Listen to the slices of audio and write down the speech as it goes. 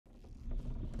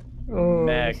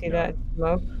you see that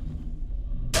Magnum.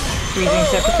 smoke? Freezing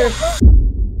temperature.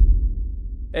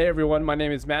 Hey everyone, my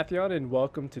name is Matthew and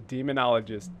welcome to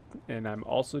Demonologist. And I'm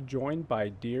also joined by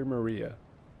Dearmariuh.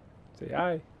 Say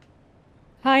hi.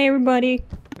 Hi, everybody.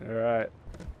 Alright.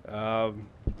 I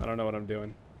don't know what I'm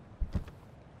doing.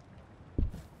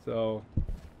 So,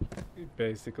 we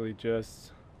basically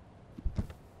just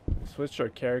switched our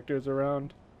characters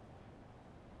around.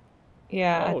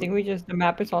 Yeah, I Oh, think the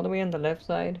map is all the way on the left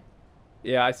side.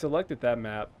 yeah, I selected that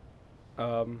map.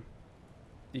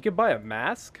 You could buy a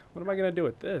mask? What am I gonna do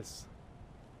with this?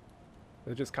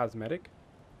 Is it just cosmetic?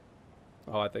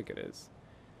 Oh, I think it is.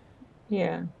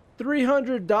 Yeah.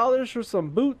 $300 for some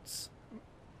boots?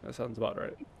 That sounds about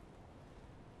right.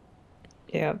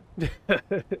 Yeah.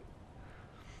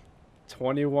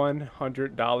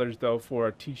 $2,100 though for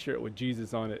a t-shirt with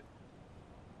Jesus on it.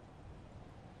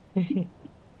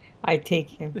 I take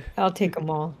him. I'll take them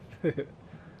all.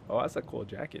 Oh, that's a cool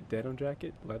jacket. Denim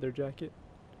jacket, leather jacket.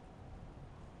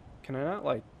 Can I not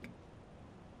I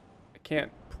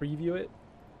can't preview it?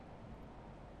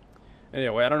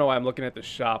 Anyway, I don't know why I'm looking at the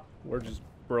shop. We're just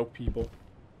broke people.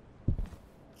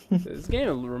 This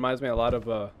game reminds me a lot of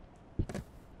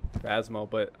Phasmo,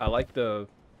 but I like it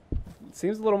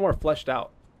seems a little more fleshed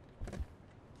out.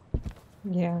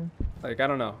 Yeah. Like, I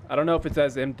don't know. I don't know if it's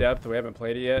as in-depth. We haven't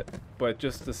played it yet. But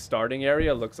just the starting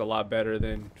area looks a lot better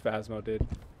than Phasmo did.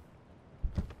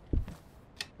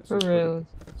 For real.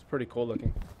 It's pretty cool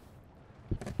looking.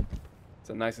 It's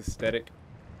a nice aesthetic.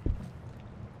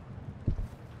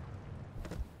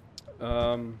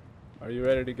 Are you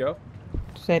ready to go?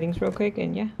 Settings real quick,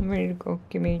 and yeah, I'm ready to go.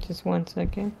 Give me just 1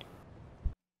 second.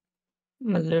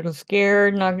 I'm a little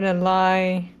scared, not gonna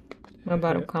lie. I'm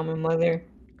about to call my mother.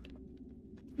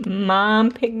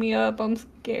 Mom, pick me up. I'm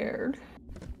scared.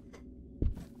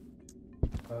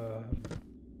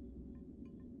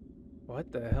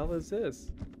 What the hell is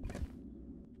this?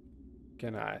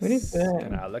 Can I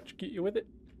electrocute you with it?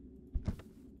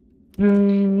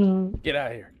 Get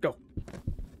out of here. Go.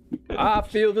 I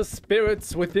feel the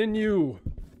spirits within you.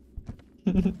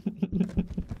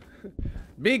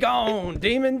 Be gone,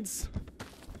 demons.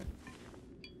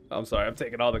 I'm sorry, I'm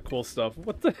taking all the cool stuff.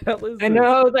 What the hell is this? I know,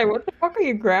 I was like, what the fuck are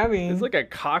you grabbing? It's like a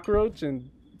cockroach and...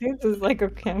 I think this is like a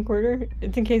camcorder.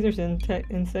 It's in case there's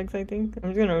insects, I think.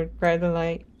 I'm just gonna grab the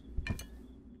light.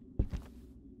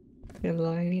 The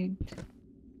light.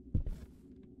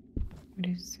 What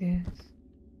is this?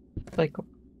 Like a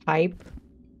pipe.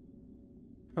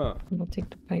 Huh. I'll take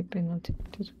the pipe and I'll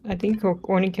take this. I think I'll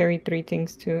only carry 3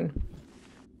 things too.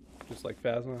 Just like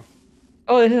Phasmo.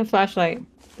 Oh, this is a flashlight.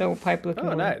 The pipe looking Oh,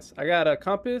 one. nice. I got a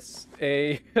compass,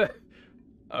 a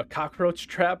cockroach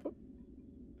trap.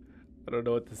 I don't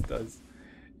know what this does.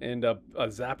 And a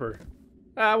zapper.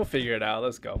 We'll figure it out.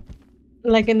 Let's go.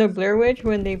 Like in the Blair Witch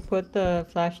when they put the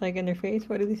flashlight in their face.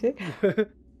 What did he say?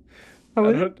 I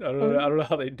don't know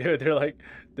how they do it. They're like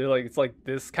it's like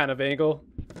this kind of angle.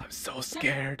 I'm so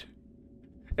scared.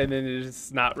 And then it's just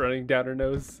snot running down her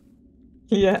nose.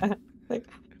 Yeah. Like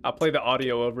I'll play the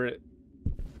audio over it.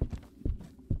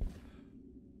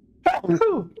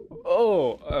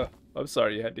 Oh, I'm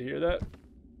sorry you had to hear that.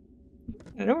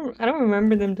 I don't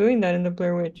remember them doing that in the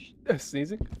Blair Witch.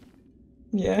 Sneezing?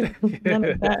 Yeah. None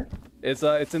of that. It's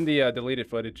in the deleted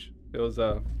footage. It was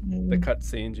the cut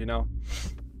scenes, you know.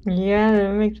 Yeah,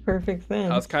 that makes perfect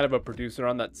sense. I was kind of a producer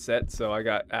on that set, so I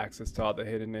got access to all the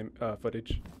hidden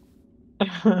footage.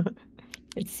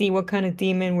 Let's see what kind of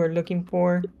demon we're looking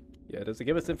for. Yeah, does it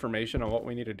give us information on what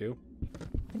we need to do?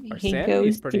 Our He sanity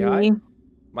is goes pretty to high.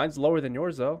 Mine's lower than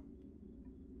yours, though.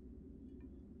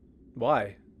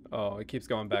 Why? Oh, it keeps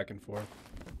going back and forth.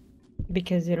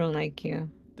 Because they don't like you.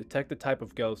 Detect the type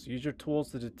of ghost. Use your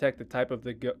tools to detect the type of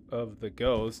the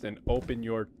ghost and open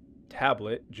your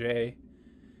tablet, J,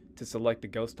 to select the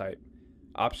ghost type.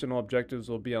 Optional objectives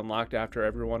will be unlocked after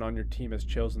everyone on your team has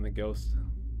chosen the ghost.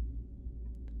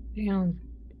 Damn.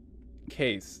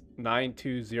 Case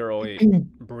 9208.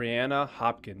 Brianna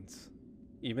Hopkins.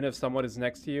 Even if someone is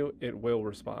next to you, it will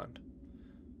respond.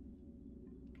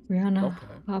 Brianna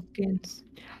Hopkins.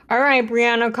 All right,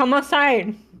 Brianna, come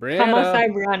outside. Brianna. Come outside,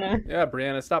 Brianna. Yeah,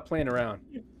 Brianna, stop playing around.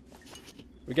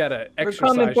 We gotta exercise. We're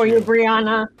coming for you,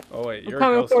 Brianna. Oh wait, you're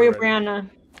coming a ghost for you, already. Brianna.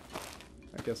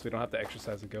 I guess we don't have to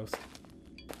exercise a ghost.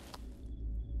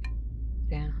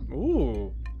 Damn.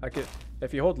 Ooh,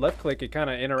 if you hold left click, it kind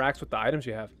of interacts with the items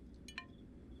you have.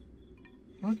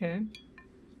 Okay.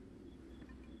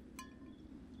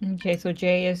 Okay, so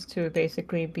J is to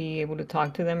basically be able to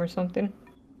talk to them or something?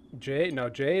 J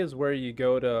is where you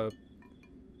go to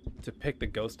to pick the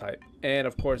ghost type, and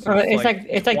of course, Oh, there's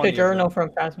it's like 20 the of journal them. from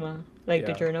Phasmo. Like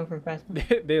the Yeah. journal from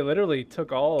Phasmo. They literally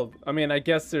took all of, I mean, I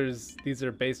guess these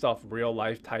are based off real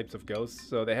life types of ghosts,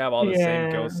 so they have all the same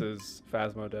Yeah. ghosts as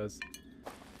Phasmo does.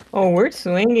 Oh, we're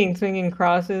swinging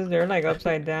crosses. They're like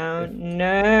upside If down.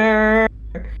 No,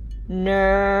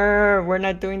 no, we're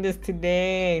not doing this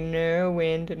today. No,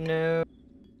 wind, no.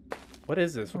 What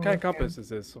is this? What kind of compass is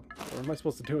this? What am I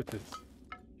supposed to do with this?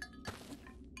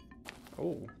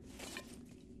 Oh.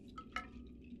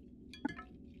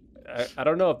 I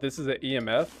don't know if this is an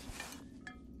EMF.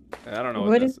 I don't know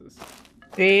what this is.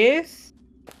 This?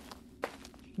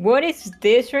 What is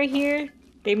this right here?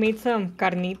 They made some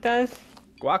carnitas.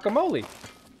 Guacamole.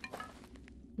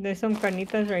 There's some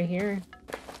carnitas right here.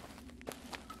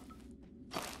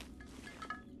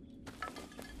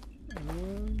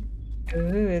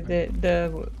 Ooh,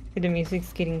 the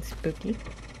music's getting spooky.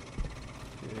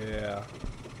 Yeah.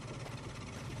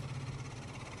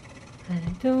 I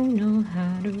don't know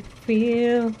how to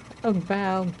feel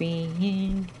about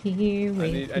being here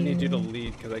with you. I need you to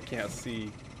lead because I can't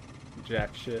see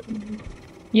jack shit.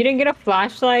 You didn't get a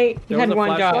flashlight? You had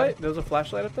one job. There was a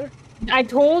flashlight up there? I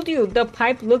told you, the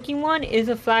pipe looking one is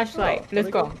a flashlight. Oh, Let's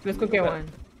go. Let's go get one.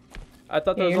 I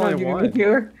thought there was you're only not one.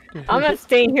 Here. I'm not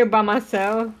staying here by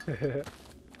myself.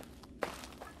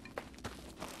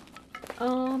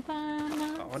 All by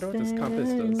myself. I wonder what this compass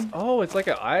does. Oh, it's like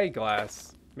an eyeglass.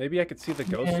 Maybe I could see the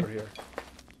ghost over here.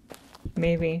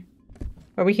 Maybe.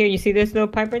 Over here, you see this little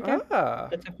pipe right there? Ah.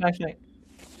 That's a flashlight.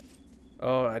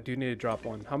 Oh, I do need to drop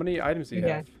one. How many items do you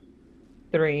have?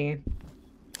 3.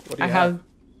 What do you have?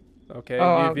 Okay,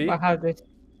 UV? I have this.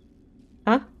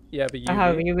 Huh? Yeah, but UV. I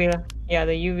have UV. Yeah,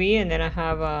 the UV, and then I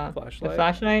have the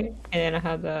flashlight, and then I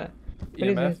have the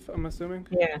EMF, I'm assuming?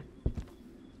 Yeah.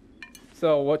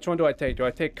 So, which one do I take? Do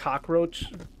I take cockroach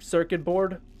circuit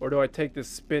board, or do I take this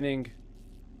spinning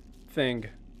thing?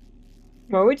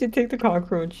 Why would you take the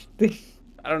cockroach?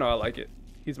 I don't know, I like it.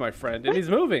 He's my friend, and he's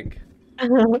moving.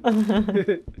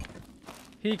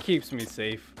 He keeps me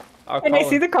safe. Can I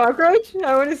see the cockroach?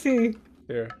 I want to see.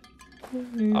 Here.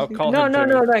 I'll call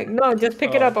him. No, just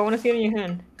pick it Oh. up. I want to see it in your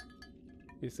hand.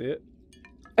 You see it?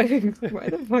 Why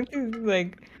the fuck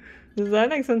is that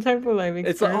like some type of like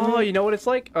It's like, oh, you know what it's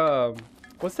like?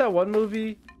 What's that one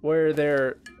movie where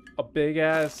they're a big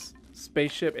ass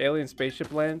spaceship, alien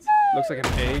spaceship lands? Looks like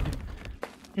an egg.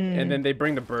 And then they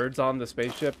bring the birds on the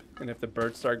spaceship, and if the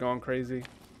birds start going crazy,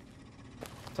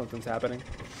 something's happening.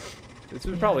 This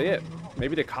is probably it.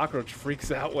 Maybe the cockroach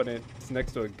freaks out when it's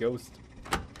next to a ghost.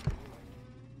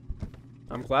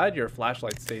 I'm glad your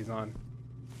flashlight stays on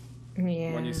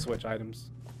when you switch items.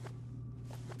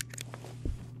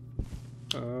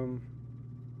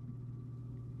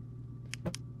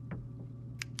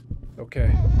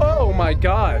 Okay. Oh my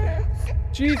god!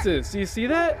 Jesus, do you see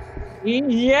that?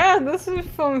 Yeah, this is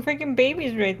from freaking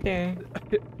babies right there.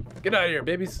 Get out of here,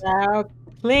 babies. Stop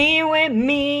playing with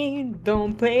me.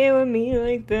 Don't play with me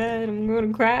like that. I'm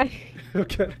gonna cry. I'm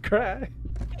gonna cry.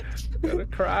 I'm gonna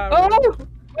cry. Oh!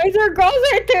 Why is there girls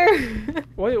right there?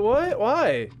 Wait, what?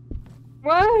 Why?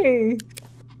 Why?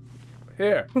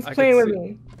 Here. Who's playing with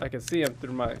me? I can see him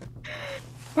through my...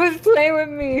 Who's playing with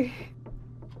me?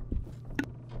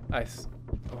 Nice.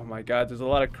 Oh my god, there's a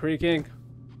lot of creaking.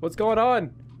 What's going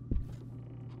on?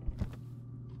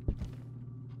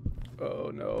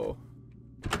 Oh no.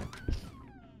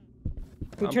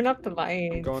 We turn up the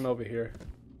lights. I'm going over here.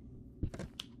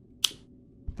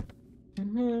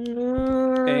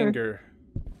 Anger. Anger.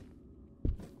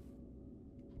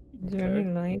 Is there any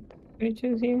light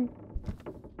switches here?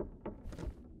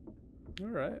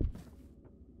 Alright.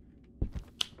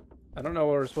 I don't know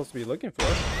what we're supposed to be looking for.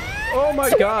 Oh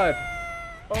my god!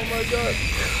 Oh my god!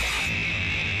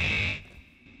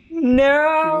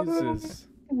 No! Jesus.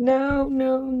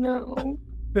 No.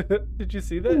 Did you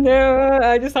see that? No,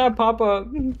 I just saw a pop-up.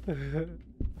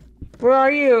 Where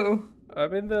are you?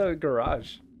 I'm in the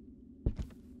garage.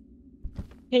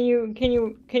 Can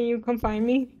you come find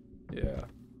me? Yeah,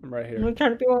 I'm right here. I'm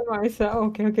trying to be by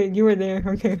myself. Okay, you were there.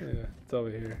 Okay. Yeah, it's over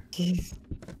here. Jeez.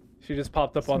 She just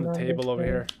popped up on the table over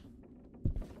here.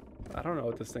 I don't know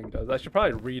what this thing does. I should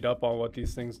probably read up on what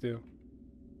these things do.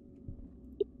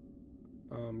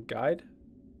 Guide?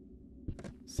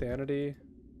 Sanity?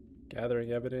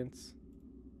 Gathering evidence?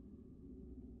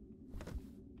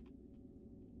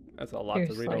 That's a lot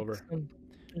to read over. Some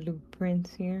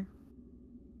blueprints here.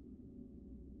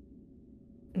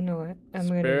 You know what? I'm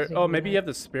gonna. Oh, maybe you have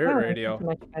the spirit radio.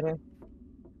 Much better.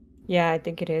 Yeah, I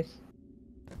think it is.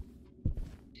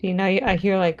 See, now I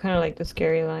hear like kind of like the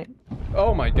scary light.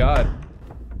 Oh my god!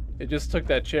 It just took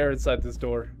that chair inside this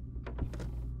door.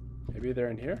 Maybe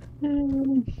they're in here?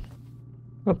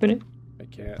 Open it. I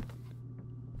can't.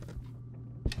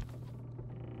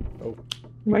 Oh.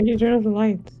 Why'd you turn off the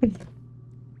lights?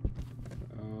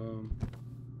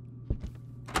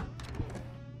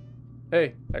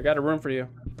 Hey, I got a room for you.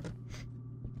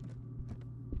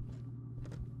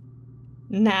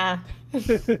 Nah.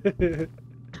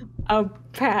 I'll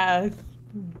pass.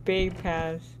 Big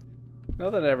pass.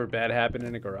 Nothing ever bad happened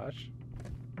in a garage.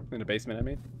 In a basement, I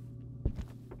mean.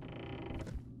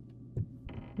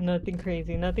 Nothing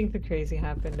crazy. Nothing too crazy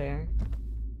happened there.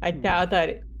 I doubt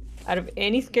that out of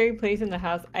any scary place in the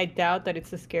house, I doubt that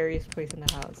it's the scariest place in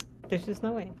the house. There's just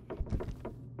no way.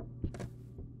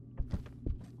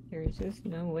 There's just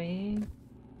no way.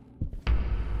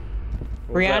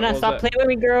 Brianna, stop playing with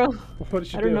me, girl. What did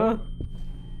she do? I don't know.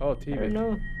 Oh, TV. I don't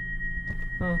know.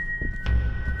 Oh.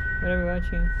 What are we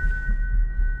watching?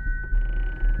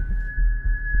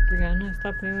 Brianna,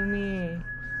 stop playing with me.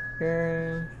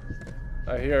 Girl.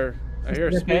 I hear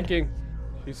her speaking.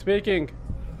 She's speaking.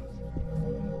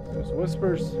 There's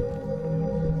whispers.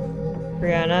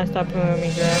 Brianna, stop playing with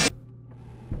me, girl.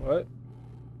 What?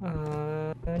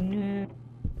 No.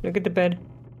 Look at the bed.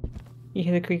 You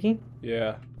hear the creaking?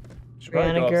 Yeah.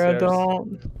 Brianna, girl,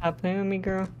 don't stop playing with me,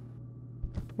 girl.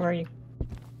 Where are you?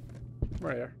 I'm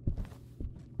right here.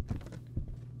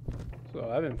 So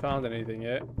I haven't found anything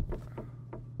yet.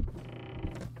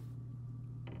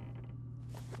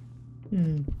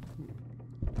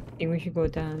 Think we should go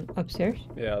down upstairs?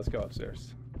 Yeah, let's go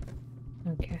upstairs.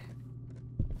 Okay.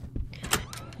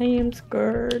 I am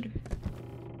scared.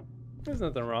 There's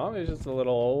nothing wrong. It's just a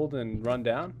little old and run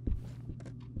down.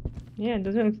 Yeah, it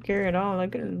doesn't look scary at all.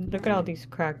 Look at all these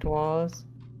cracked walls.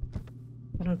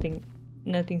 I don't think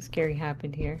nothing scary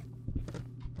happened here.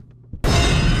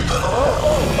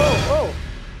 Oh!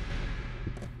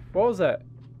 What was that?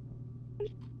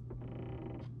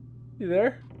 You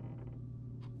there?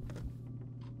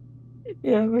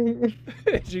 Yeah,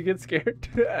 Did you get scared?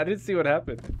 I didn't see what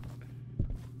happened.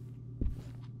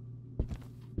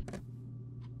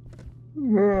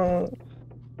 bro.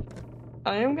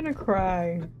 I am gonna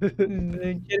cry.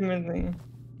 Legitimately.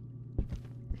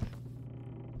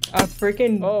 A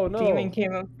freaking demon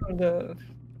came up from the...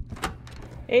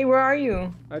 Hey, where are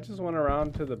you? I just went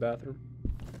around to the bathroom.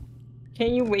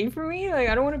 Can you wait for me? Like,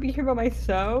 I don't want to be here by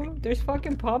myself. There's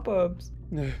fucking pop-ups.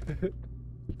 Right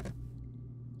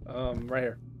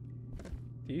here.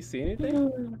 Do you see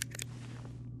anything?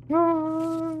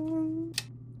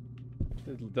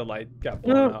 The light got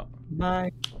blown out.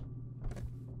 My.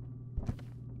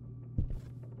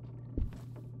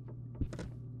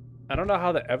 I don't know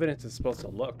how the evidence is supposed to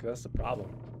look. That's the problem.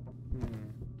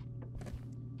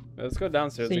 Let's go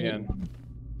downstairs again.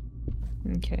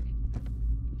 Okay.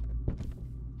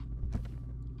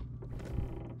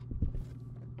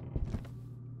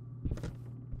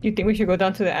 Do you think we should go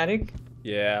down to the attic?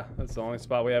 Yeah, that's the only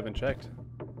spot we haven't checked.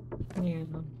 Yeah.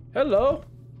 Hello.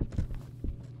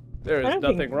 There is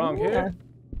nothing wrong here.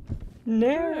 No.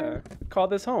 Yeah. Call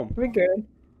this home. We're good.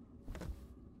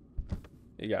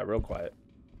 You got real quiet.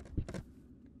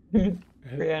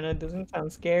 Brianna doesn't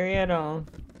sound scary at all.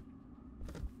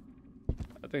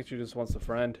 I think she just wants a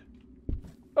friend.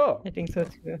 Oh. I think so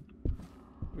too.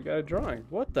 We got a drawing.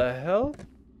 What the hell?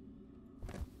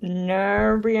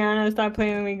 No, Brianna, stop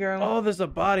playing with me, girl. Oh, there's a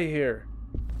body here.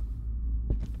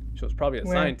 She was probably a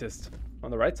Where? scientist.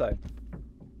 On the right side.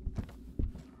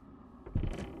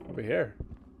 Over here.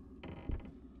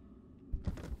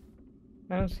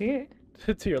 I don't see it.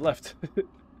 To your left.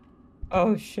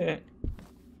 Oh, shit.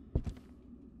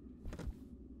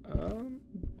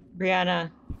 Brianna,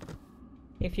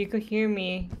 if you could hear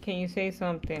me, can you say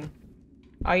something?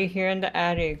 Are you here in the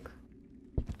attic?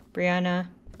 Brianna?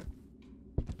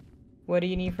 What do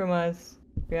you need from us?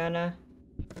 Brianna?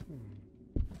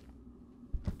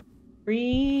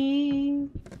 Breathe.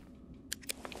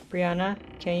 Brianna,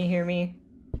 can you hear me?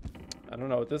 I don't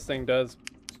know what this thing does.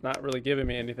 It's not really giving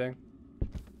me anything.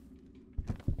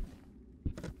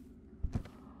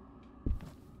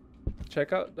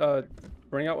 Check out,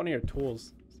 bring out one of your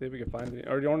tools. See if we can find it.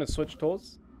 Or do you want to switch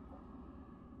tools?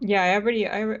 Yeah, I already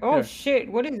oh Here.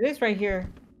 shit, what is this right here?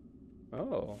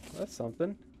 Oh, that's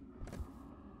something.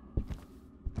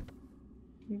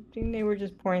 I think they were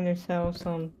just pouring themselves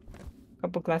some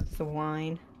couple glasses of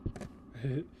wine.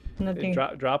 Nothing.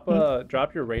 Hey,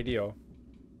 drop your radio.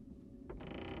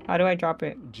 How do I drop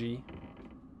it? G.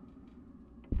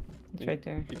 It's right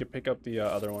there. You can pick up the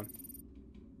other one.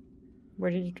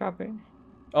 Where did you drop it?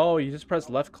 Oh, you just press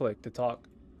left click to talk.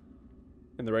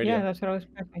 In the radio. Yeah, that's what I was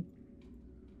pressing.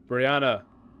 Brianna,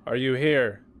 are you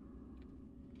here?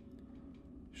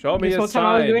 Show me this a whole time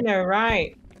I was sign. doing it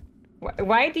right.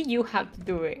 Why did you have to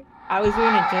do it? I was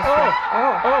doing it just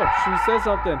Oh, she said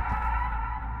something.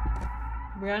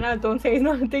 Brianna, don't say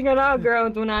nothing at all, girl.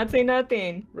 Do not say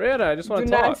nothing. Brianna, I just want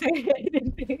Do to not talk. say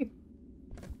anything.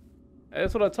 I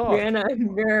just want to talk.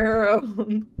 Brianna, girl.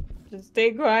 Just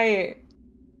stay quiet.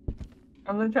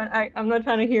 I'm not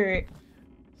trying to hear it.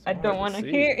 I don't want to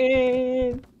hear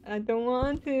it. I don't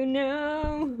want to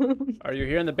know. Are you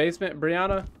here in the basement,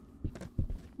 Brianna?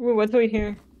 Ooh, what's over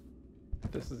here?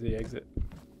 This is the exit.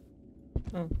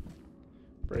 Oh.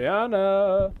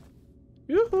 Brianna!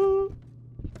 Yoo-hoo!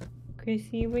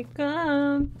 Chrissy, wake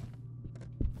up.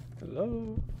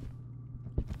 Hello?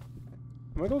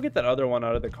 I'm gonna go get that other one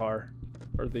out of the car.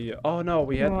 Or the... Oh no,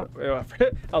 we had... I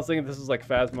was thinking this was like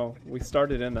Phasmo. We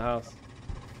started in the house.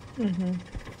 Mm-hmm.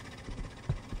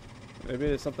 Maybe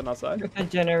there's something outside? A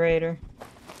generator.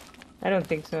 I don't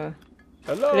think so.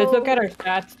 Hello? Let's look at our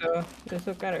stats, though. Let's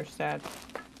look at our stats.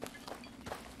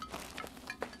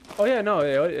 Oh yeah, no,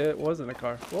 it wasn't a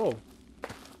car. Whoa.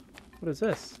 What is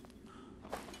this?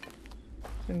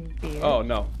 Some beer. Oh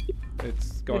no.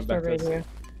 It's going back to this.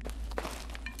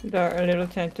 Our little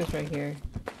tent is right here.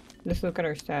 Let's look at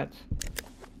our stats.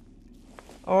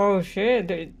 Oh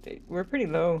shit, we're pretty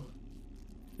low.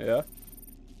 Yeah?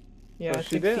 Yeah, So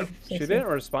she didn't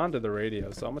respond to the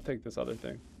radio, so I'm gonna take this other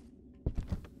thing.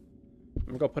 I'm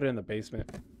gonna go put it in the basement.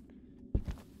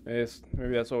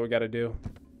 Maybe that's what we gotta do.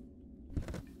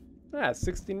 Ah,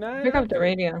 69. Pick up the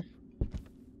radio.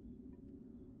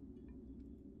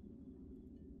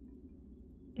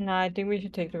 Nah, I think we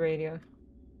should take the radio.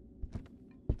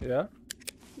 Yeah?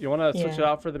 You wanna switch it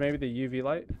Yeah. out for maybe the UV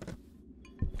light?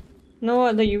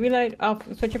 No, the UV light, I'll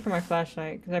switch it for my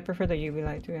flashlight, because I prefer the UV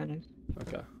light, to be honest.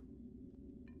 Okay.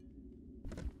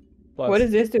 Plus, What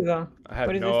does this do, though? I have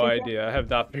what does no this do? idea. I have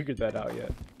not figured that out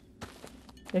yet.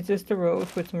 It's just the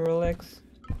Roach with some Rolex.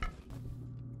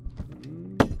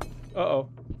 Uh-oh.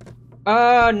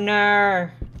 Oh, no.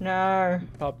 No.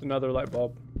 Popped another light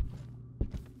bulb.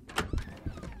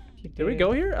 She Did we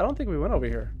go here? I don't think we went over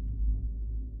here.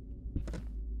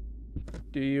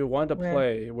 Do you want to Where?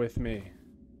 play with me?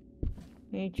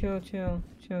 Hey, chill.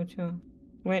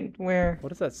 Went where?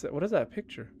 What is that? What is that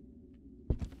picture?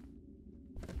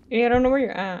 Yeah, I don't know where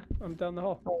you're at. I'm down the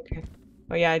hall. Oh, okay.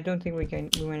 Oh yeah, I don't think we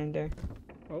went in there.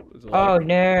 Oh, there's Oh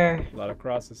no. a lot of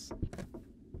crosses.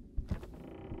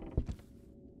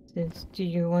 Do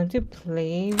you want to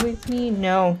play with me?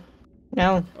 No.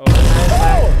 No.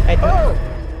 Oh! I don't.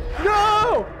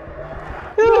 No!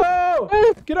 No!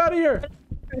 Get out of here!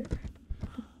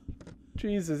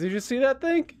 Jesus, did you see that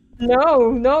thing?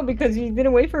 No, because you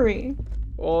didn't wait for me.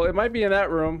 Well, it might be in that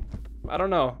room. I don't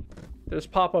know. There's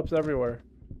pop-ups everywhere.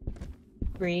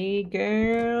 Bree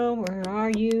girl, where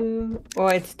are you? Oh,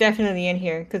 it's definitely in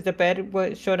here because the bed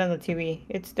was showed on the TV.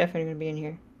 It's definitely gonna be in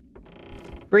here.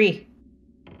 Bree,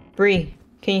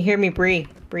 can you hear me, Bree?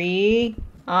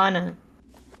 Brianna,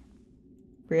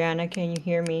 can you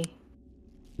hear me?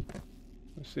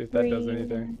 Let's see if that does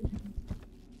anything.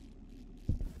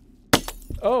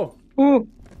 Oh! Ooh.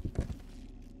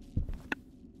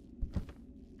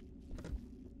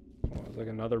 Oh, there's like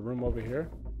another room over here.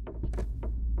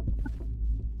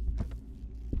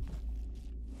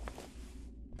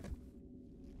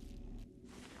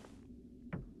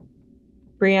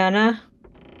 Brianna,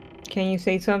 can you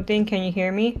say something? Can you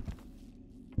hear me?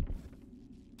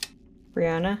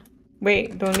 Brianna?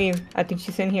 Wait, don't leave. I think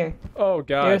she's in here. Oh,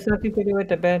 God. There's something to do with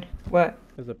the bed. What?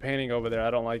 There's a painting over there.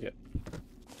 I don't like it.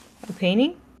 A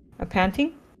painting? A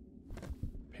painting?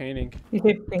 Painting. You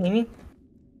said painting?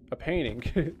 A painting.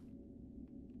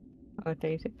 Oh,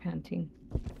 there you said panting.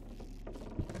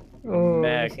 Oh,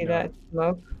 you see that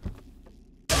smoke?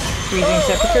 Freezing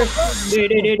temperature.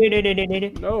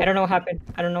 No. I don't know what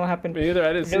happened. Me either.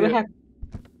 I didn't see it.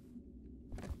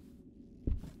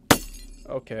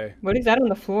 Okay. What is that on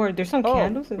the floor? There's some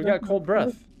candles. We got cold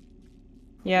breath.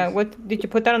 Yeah. What did you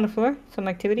put that on the floor? Some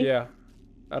activity? Yeah.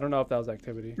 I don't know if that was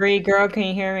activity. Bree, girl, can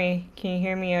you hear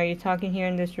me? Are you talking here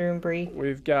in this room, Bree?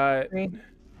 We've got. Bree?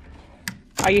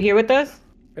 Are you here with us?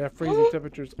 Yeah, freezing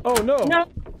temperatures. Oh no! No!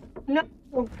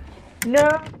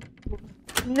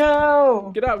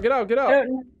 Get out!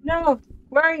 No!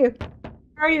 Where are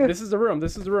you? This is the room.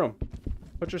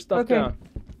 Put your stuff down.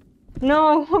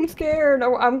 No, I'm scared.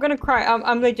 I'm gonna cry.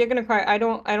 I'm legit gonna cry. I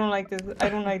don't like this.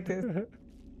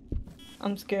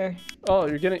 I'm scared. Oh,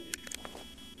 you're getting.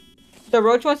 The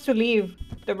roach wants to leave.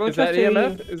 Is that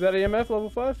EMF? Is that EMF level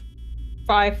 5?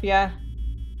 5, yeah.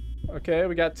 Okay,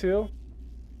 we got 2.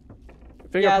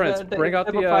 Fingerprints. Yeah,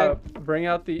 bring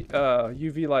out the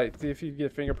UV light. See if you can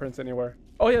get fingerprints anywhere.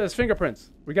 Oh yeah, there's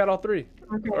fingerprints. We got all 3.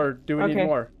 Okay. Or do we need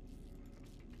more?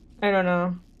 I don't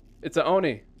know. It's a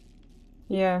Oni.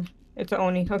 Yeah, it's a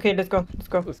Oni. Okay, let's go. Let's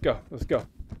go. Let's go. Let's go.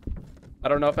 I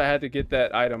don't know if I had to get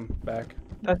that item back.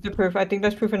 That's the proof. I think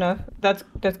that's proof enough. That's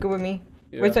good with me.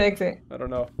 Yeah. Where's the exit? I don't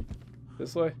know.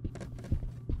 This way?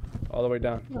 All the way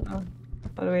down.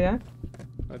 All the way down?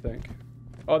 I think.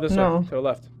 Oh, this way. To the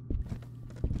left.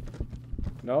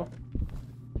 No?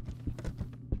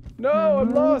 No, I'm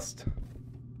lost!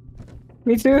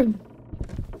 Me too.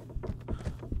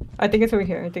 I think it's over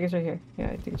here. I think it's right here. Yeah,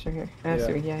 I think it's right here.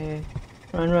 Yeah.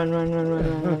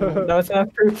 Run. That was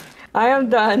enough proof. I am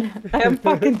done. I am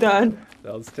fucking done.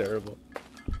 That was terrible.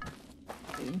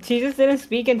 She just didn't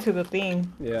speak into the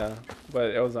thing. Yeah,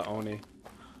 but it was an Oni.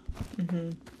 Mm-hmm.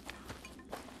 Do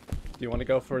you want to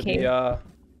go for the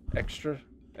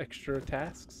extra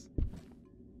tasks?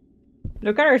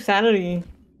 Look at our sanity.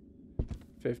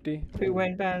 50? We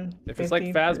went down. If it's like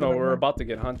Phasmo, we're about to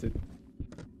get hunted.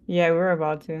 Yeah, we're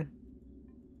about to.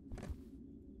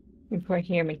 We put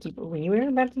here, my people. We were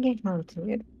about to get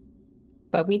hunted.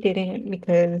 But we didn't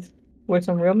because we're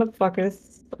some real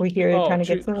motherfuckers. We here trying to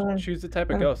get some. Choose the type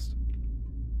of ghost.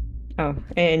 Oh,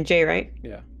 and J, right?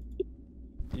 Yeah.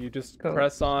 You just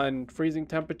press on freezing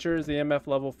temperatures, the EMF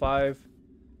level 5,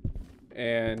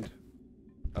 and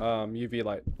UV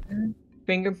light.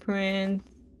 Fingerprints.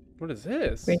 What is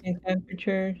this? Freezing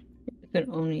temperature. It's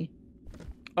an Oni.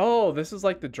 Oh, this is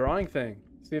like the drawing thing.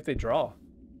 See if they draw.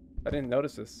 I didn't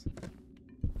notice this.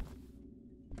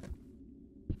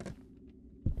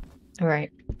 All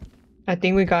right. I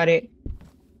think we got it.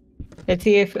 Let's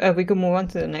see if we can move on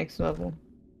to the next level.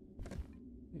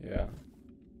 Yeah.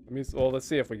 Let's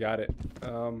see if we got it.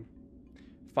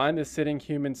 Find the sitting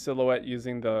human silhouette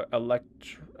using the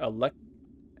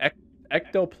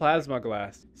ectoplasma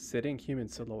glass. Sitting human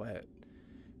silhouette.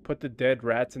 Put the dead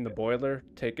rats in the boiler.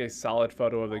 Take a solid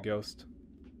photo of the ghost.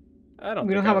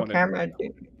 We don't have a camera.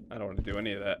 I don't want to do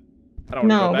any of that. I don't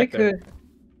want to go back there.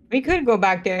 We could go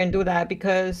back there and do that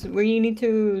because we need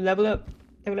to level up.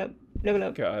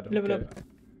 God, level up.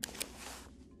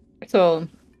 So.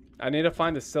 I need to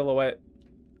find the silhouette.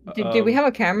 Did we have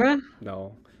a camera?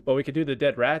 No, but we could do the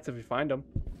dead rats if we find them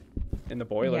in the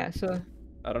boiler. Yeah. So.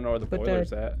 I don't know where the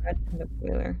boiler's at. In the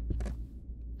boiler.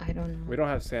 I don't know. We don't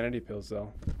have sanity pills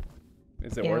though.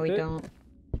 Is it worth it? Yeah, we don't.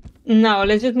 No,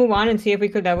 let's just move on and see if we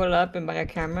could level up and buy a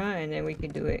camera, and then we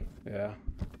can do it. Yeah.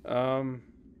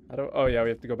 I don't. Oh yeah, we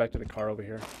have to go back to the car over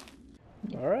here.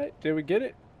 All right. Did we get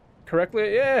it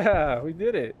correctly? Yeah, we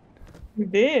did it. We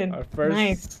did. Our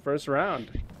first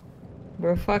round.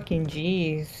 We're fucking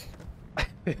G's.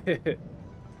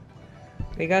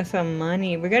 We got some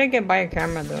money. We gotta buy a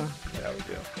camera though. Yeah, we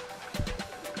do.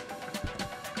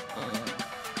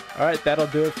 All right, that'll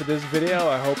do it for this video.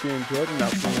 I hope you enjoyed, and I'll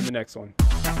see you in the next one.